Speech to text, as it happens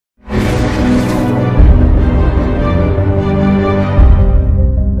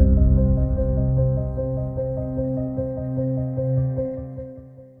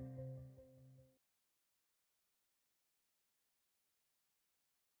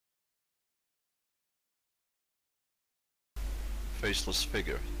faceless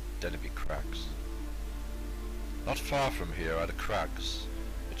figure, Denaby Craggs. Not far from here are the Craggs,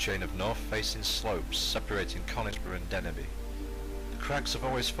 a chain of north-facing slopes separating Conisbrough and Denaby. The Craggs have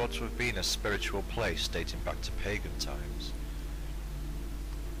always thought to have been a spiritual place dating back to pagan times.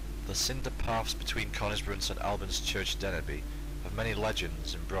 The cinder paths between Conisbrough and St Albans Church, Denaby, have many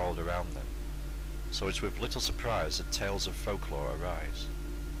legends embroiled around them, so it's with little surprise that tales of folklore arise.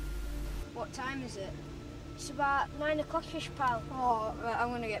 What time is it? It's about 9 o'clock-ish, pal. Oh, right, I'm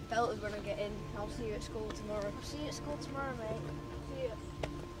gonna get belted when I get in. I'll see you at school tomorrow. I'll see you at school tomorrow, mate. See you.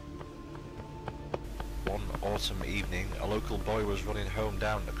 One autumn evening, a local boy was running home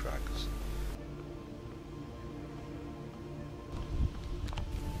down the Craggs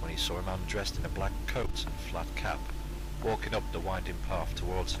when he saw a man dressed in a black coat and flat cap walking up the winding path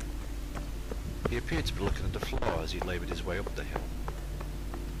towards him. He appeared to be looking at the floor as he laboured his way up the hill.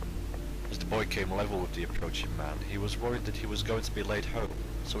 As the boy came level with the approaching man, he was worried that he was going to be late home,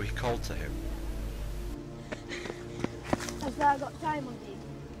 so he called to him. Has thou got time on thee?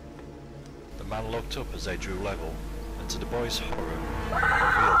 The man looked up as they drew level, and to the boy's horror, revealed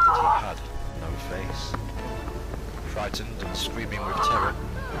that he had no face. Frightened and screaming with terror,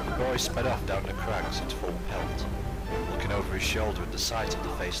 the boy sped off down the Craggs at full pelt, looking over his shoulder at the sight of the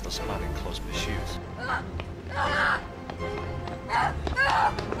faceless man in close pursuit.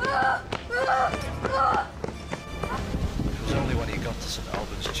 It was only when he got to St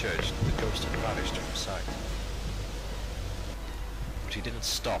Albans Church that the ghost had vanished from sight. But he didn't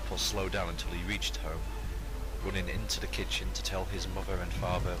stop or slow down until he reached home, running into the kitchen to tell his mother and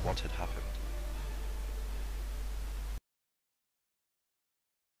father what had happened.